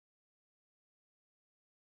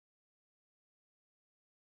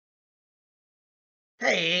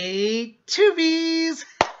Hey, Tubies!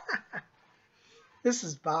 This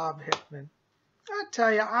is Bob Hickman. I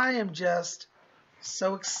tell you, I am just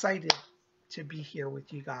so excited to be here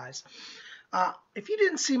with you guys. If you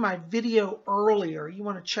didn't see my video earlier, you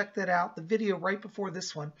want to check that out. The video right before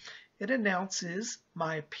this one, it announces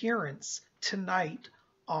my appearance tonight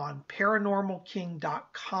on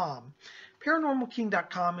paranormalking.com.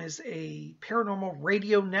 Paranormalking.com is a paranormal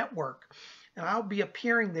radio network, and I'll be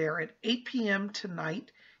appearing there at 8 p.m.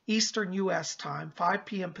 tonight, Eastern U.S. time, 5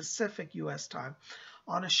 p.m. Pacific U.S. time,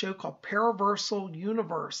 on a show called Paraversal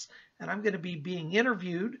Universe. And I'm going to be being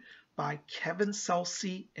interviewed by Kevin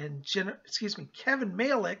Malik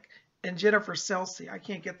and Jennifer Selsey. I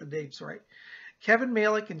can't get the names right. Kevin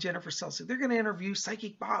Malik and Jennifer Selsey. They're going to interview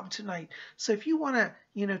Psychic Bob tonight. So if you want to,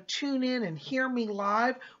 tune in and hear me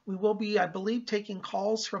live, we will be, I believe, taking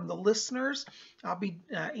calls from the listeners. I'll be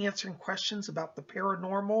answering questions about the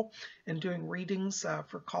paranormal and doing readings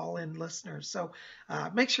for call-in listeners. So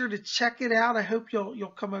make sure to check it out. I hope you'll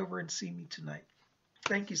come over and see me tonight.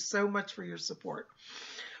 Thank you so much for your support.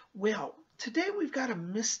 Well, today we've got a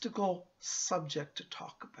mystical subject to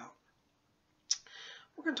talk about.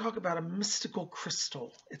 We're going to talk about a mystical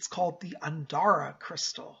crystal. It's called the Andara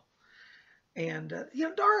crystal. And the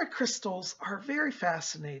Andara crystals are very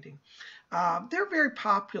fascinating. They're very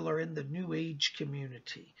popular in the New Age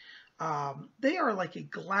community. They are like a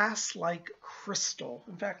glass-like crystal.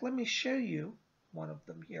 In fact, let me show you one of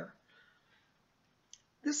them here.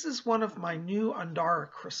 This is one of my new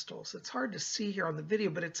Andara crystals. It's hard to see here on the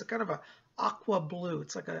video, but it's a kind of a aqua blue.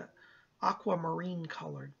 It's like a aquamarine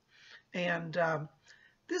colored. And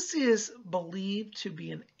this is believed to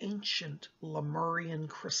be an ancient Lemurian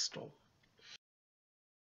crystal.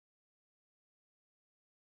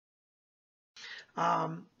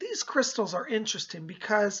 These crystals are interesting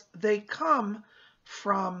because they come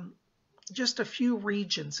from just a few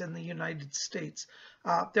regions in the United States.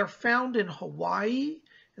 They're found in Hawaii,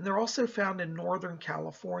 and they're also found in Northern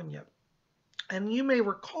California. And you may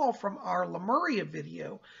recall from our Lemuria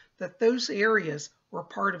video that those areas were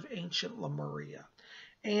part of ancient Lemuria.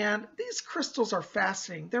 And these crystals are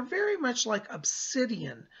fascinating. They're very much like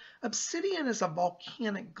obsidian. Obsidian is a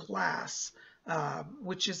volcanic glass,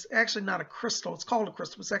 which is actually not a crystal. It's called a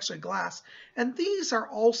crystal. It's actually glass. And these are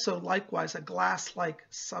also likewise a glass-like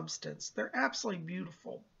substance. They're absolutely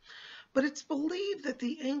beautiful. But it's believed that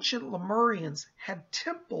the ancient Lemurians had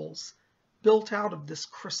temples built out of this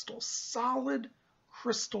crystal, solid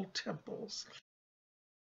crystal temples.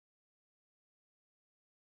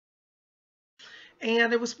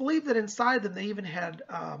 And it was believed that inside them they even had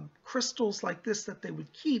crystals like this that they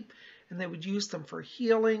would keep, and they would use them for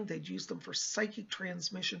healing. They'd use them for psychic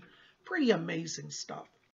transmission. Pretty amazing stuff.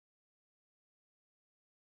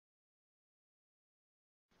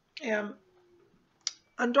 And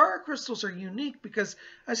Andara crystals are unique because,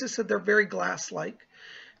 as I said, they're very glass-like.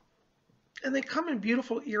 And they come in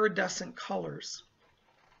beautiful iridescent colors.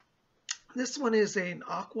 This one is an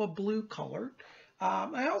aqua blue color.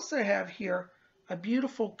 I also have here a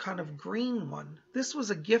beautiful kind of green one. This was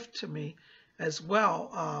a gift to me as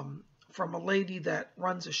well from a lady that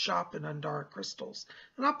runs a shop in Andara Crystals.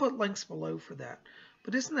 And I'll put links below for that.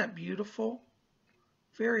 But isn't that beautiful?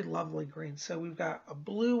 Very lovely green. So we've got a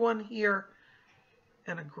blue one here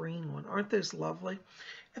and a green one. Aren't those lovely?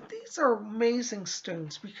 And these are amazing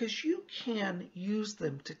stones because you can use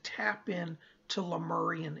them to tap in to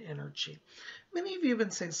Lemurian energy. Many of you have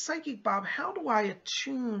been saying, Psychic Bob, how do I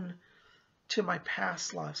attune to my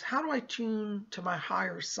past lives? How do I tune to my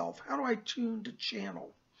higher self? How do I tune to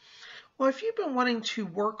channel? Well, if you've been wanting to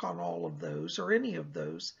work on all of those or any of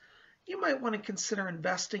those, you might want to consider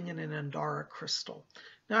investing in an Andara crystal.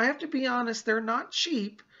 Now, I have to be honest, they're not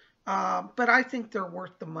cheap, but I think they're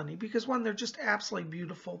worth the money because, one, they're just absolutely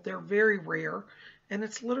beautiful. They're very rare, and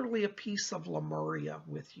it's literally a piece of Lemuria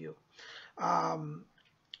with you.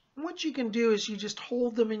 What you can do is you just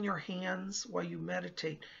hold them in your hands while you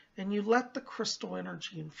meditate, and you let the crystal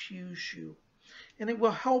energy infuse you. And it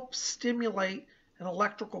will help stimulate an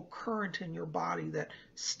electrical current in your body that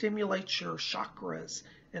stimulates your chakras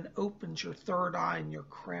and opens your third eye and your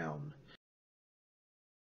crown.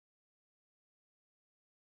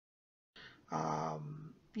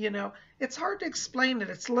 It's hard to explain it.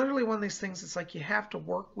 It's literally one of these things, it's like you have to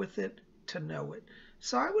work with it to know it.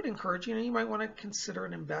 So I would encourage you might want to consider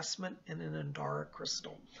an investment in an Andara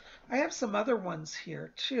crystal. I have some other ones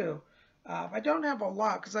here too. I don't have a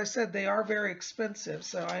lot because I said they are very expensive,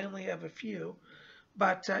 so I only have a few.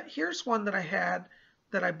 But here's one that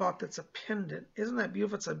I bought that's a pendant. Isn't that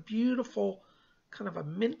beautiful? It's a beautiful kind of a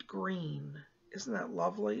mint green. Isn't that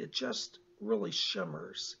lovely? It just really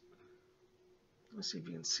shimmers. Let me see if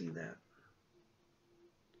you can see that.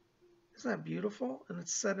 Isn't that beautiful? And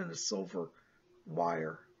it's set in a silver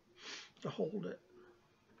wire to hold it.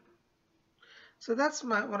 So that's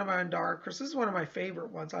one of my Andara crystals. This is one of my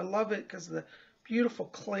favorite ones. I love it because of the beautiful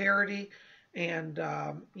clarity, and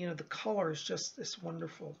the color is just this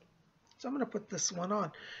wonderful. So I'm going to put this one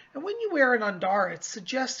on. And when you wear an Andara, it's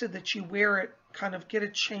suggested that you wear it, kind of get a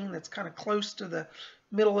chain that's kind of close to the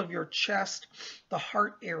middle of your chest, the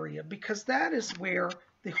heart area, because that is where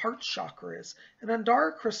the heart chakra is. And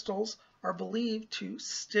Andara crystals are believed to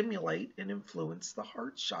stimulate and influence the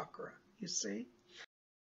heart chakra, you see.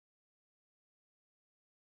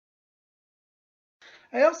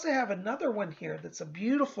 I also have another one here that's a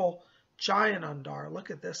beautiful giant Andara.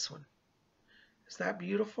 Look at this one. Is that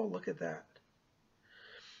beautiful? Look at that.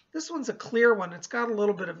 This one's a clear one. It's got a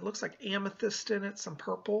little bit of, it looks like amethyst in it, some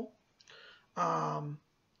purple.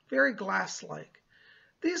 Very glass-like.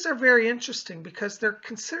 These are very interesting because they're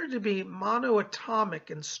considered to be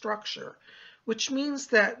monoatomic in structure, which means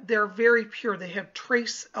that they're very pure. They have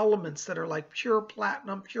trace elements that are like pure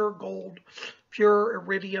platinum, pure gold, pure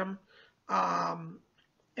iridium.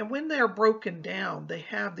 And when they are broken down, they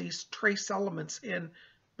have these trace elements in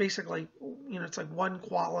basically, it's like one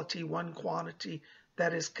quality, one quantity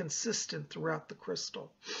that is consistent throughout the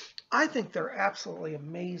crystal. I think they're absolutely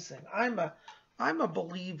amazing. I'm a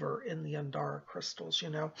believer in the Andara crystals,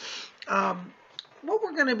 What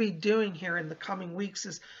we're going to be doing here in the coming weeks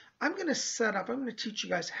is I'm going to teach you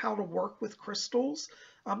guys how to work with crystals.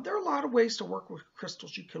 There are a lot of ways to work with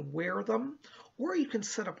crystals. You can wear them, or you can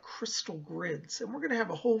set up crystal grids. And we're going to have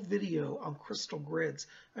a whole video on crystal grids.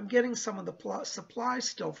 I'm getting some of the supplies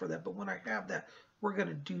still for that, but when I have that, we're going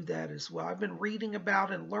to do that as well. I've been reading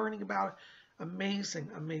about it and learning about it. Amazing,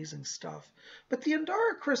 amazing stuff. But the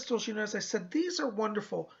Andara crystals, as I said, these are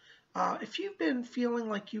wonderful. If you've been feeling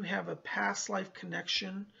like you have a past life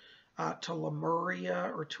connection to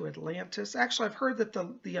Lemuria or to Atlantis, actually I've heard that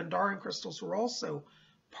the Andaran crystals were also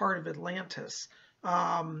part of Atlantis.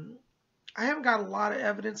 I haven't got a lot of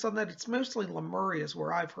evidence on that. It's mostly Lemuria is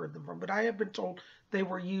where I've heard them from, but I have been told they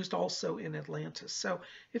were used also in Atlantis. So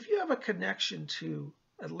if you have a connection to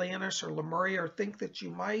Atlantis or Lemuria, or think that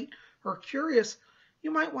you might, or curious, you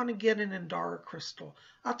might want to get an Andara crystal.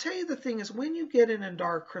 I'll tell you the thing is, when you get an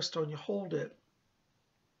Andara crystal and you hold it,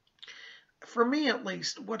 for me at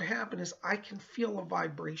least, what happened is I can feel a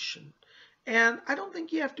vibration. And I don't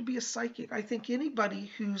think you have to be a psychic. I think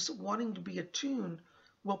anybody who's wanting to be attuned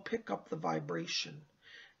will pick up the vibration.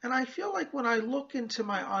 And I feel like when I look into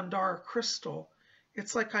my Andara crystal,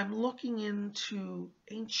 it's like I'm looking into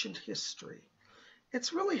ancient history.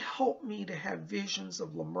 It's really helped me to have visions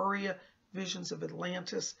of Lemuria, visions of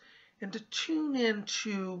Atlantis, and to tune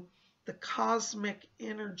into the cosmic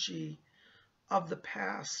energy of the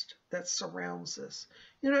past that surrounds us.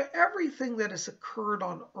 Everything that has occurred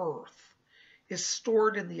on Earth is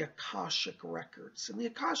stored in the Akashic records. And the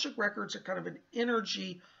Akashic records are kind of an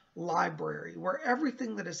energy library where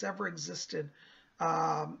everything that has ever existed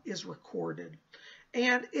is recorded.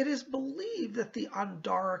 And it is believed that the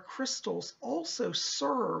Andara crystals also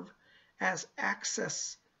serve as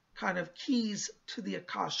access kind of keys to the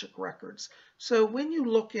Akashic records. So when you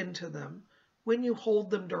look into them, when you hold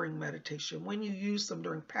them during meditation, when you use them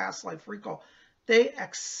during past life recall, they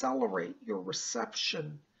accelerate your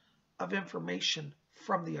reception of information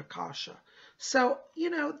from the Akasha. So,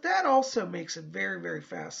 that also makes it very, very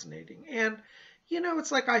fascinating. And,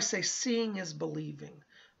 it's like I say, seeing is believing.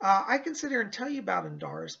 I can sit here and tell you about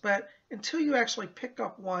Andaras, but until you actually pick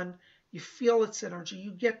up one, you feel its energy,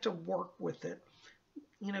 you get to work with it,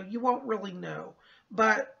 you won't really know.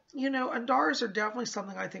 But, Andaras are definitely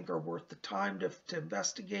something I think are worth the time to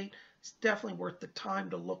investigate. It's definitely worth the time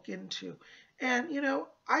to look into. And,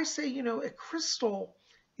 I say, a crystal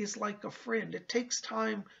is like a friend. It takes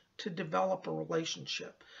time to develop a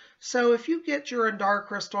relationship. So if you get your Andara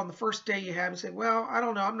crystal on the first day you have and say, well, I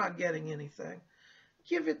don't know, I'm not getting anything.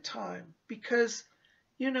 Give it time, because,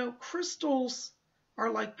 crystals are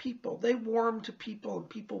like people. They warm to people and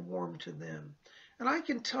people warm to them. And I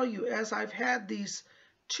can tell you, as I've had these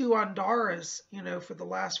two Andaras, for the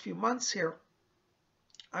last few months here,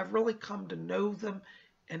 I've really come to know them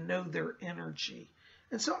and know their energy.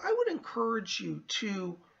 And so I would encourage you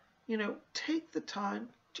to, take the time,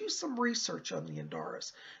 do some research on the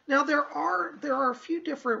Andaras. Now, there are a few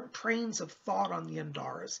different trains of thought on the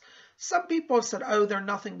Andaras. Some people have said, oh, they're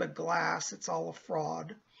nothing but glass. It's all a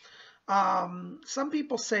fraud. Some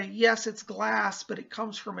people say, yes, it's glass, but it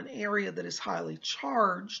comes from an area that is highly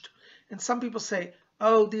charged. And some people say,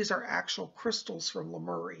 oh, these are actual crystals from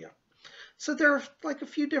Lemuria. So there are like a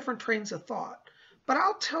few different trains of thought. But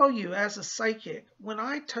I'll tell you, as a psychic, when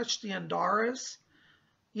I touch the Andaras,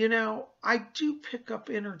 you know, I do pick up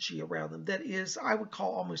energy around them that is, I would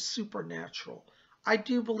call almost supernatural. I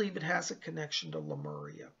do believe it has a connection to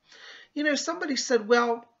Lemuria. You know, somebody said,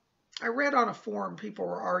 well, I read on a forum, people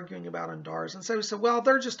were arguing about Andaras, and so we said, well,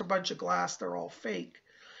 they're just a bunch of glass, they're all fake.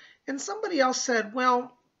 And somebody else said,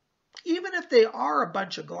 well, even if they are a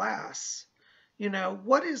bunch of glass, you know,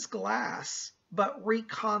 what is glass but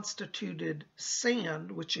reconstituted sand,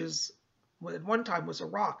 which is, at one time was a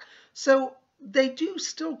rock. So they do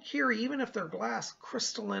still carry, even if they're glass,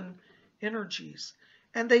 crystalline energies.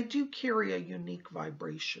 And they do carry a unique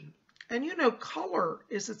vibration. And you know, color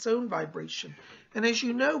is its own vibration. And as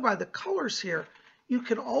you know by the colors here, you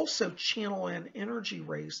can also channel in energy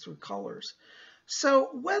rays through colors. So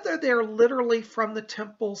whether they're literally from the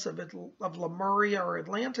temples of Lemuria or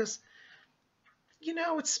Atlantis, you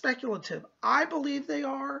know, it's speculative. I believe they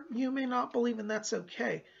are. You may not believe, and that's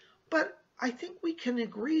okay. But I think we can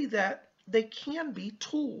agree that they can be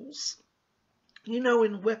tools. You know,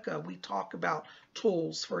 in Wicca, we talk about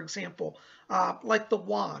tools, for example, like the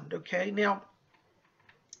wand, okay? Now,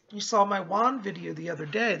 you saw my wand video the other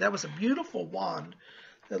day. That was a beautiful wand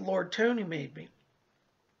that Lord Tony made me.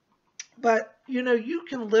 But, you know, you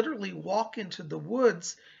can literally walk into the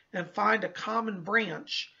woods and find a common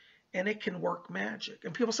branch, and it can work magic.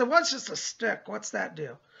 And people say, well, it's just a stick. What's that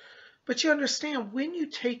do? But you understand, when you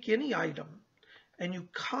take any item and you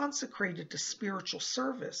consecrate it to spiritual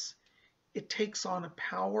service, it takes on a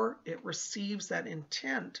power, it receives that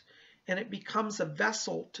intent, and it becomes a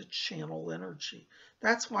vessel to channel energy.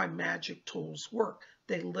 That's why magic tools work.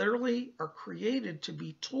 They literally are created to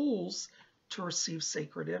be tools to receive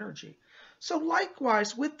sacred energy. So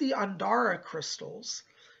likewise with the Andara crystals,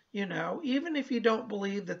 you know, even if you don't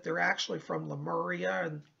believe that they're actually from Lemuria,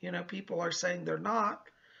 and, you know, people are saying they're not,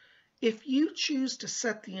 if you choose to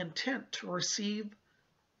set the intent to receive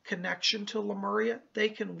connection to Lemuria, they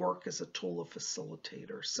can work as a tool of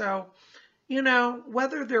facilitator. So, you know,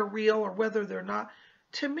 whether they're real or whether they're not,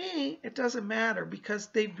 to me, it doesn't matter, because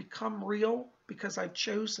they've become real because I've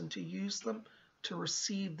chosen to use them to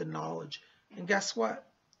receive the knowledge. And guess what?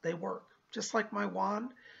 They work. Just like my wand,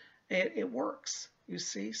 it works, you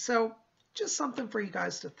see. So just something for you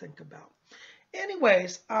guys to think about.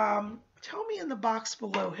 Anyways, tell me in the box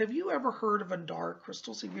below, have you ever heard of Andara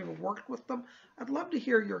crystals? Have you ever worked with them? I'd love to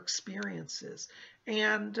hear your experiences.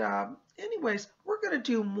 And anyways, we're going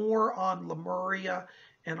to do more on Lemuria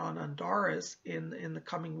and on Andaras in the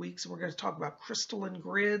coming weeks. We're going to talk about crystalline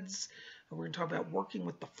grids. And we're going to talk about working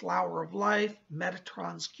with the flower of life,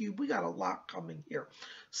 Metatron's cube. We got a lot coming here.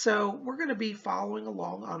 So we're going to be following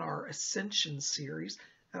along on our Ascension series,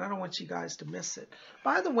 and I don't want you guys to miss it.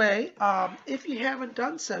 By the way, if you haven't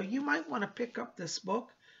done so, you might want to pick up this book,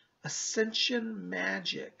 Ascension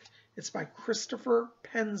Magic. It's by Christopher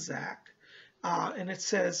Penczak, and it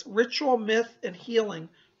says Ritual, Myth, and Healing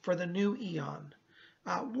for the New Eon.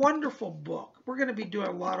 Wonderful book. We're going to be doing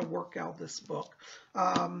a lot of work out of this book.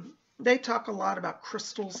 They talk a lot about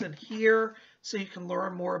crystals in here, so you can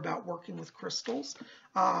learn more about working with crystals.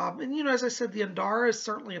 And, you know, as I said, the Andara is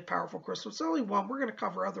certainly a powerful crystal. It's only one. We're going to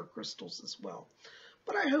cover other crystals as well.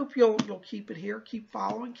 But I hope you'll keep it here, keep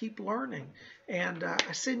following, keep learning. And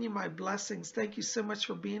I send you my blessings. Thank you so much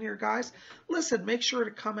for being here, guys. Listen, make sure to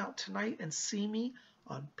come out tonight and see me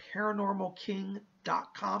on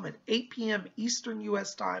ParanormalKing.com at 8 p.m. Eastern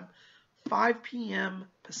U.S. time, 5 p.m.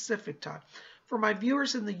 Pacific time. For my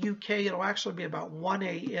viewers in the UK, it'll actually be about 1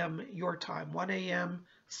 a.m. your time, 1 a.m.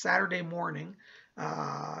 Saturday morning,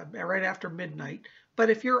 right after midnight. But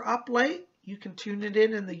if you're up late, you can tune it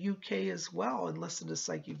in the UK as well and listen to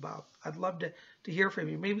Psychic Bob. I'd love to hear from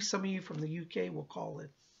you. Maybe some of you from the UK will call in.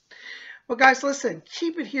 Well, guys, listen,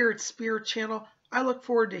 keep it here at Spirit Channel. I look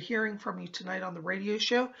forward to hearing from you tonight on the radio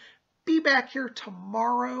show. Be back here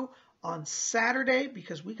tomorrow on Saturday,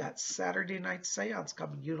 because we got Saturday night seance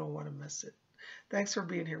coming. You don't want to miss it. Thanks for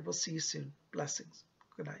being here. We'll see you soon. Blessings.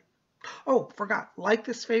 Good night. Oh, forgot. Like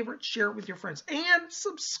this favorite, share it with your friends, and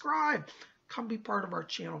subscribe. Come be part of our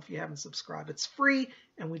channel if you haven't subscribed. It's free,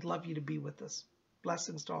 and we'd love you to be with us.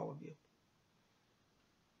 Blessings to all of you.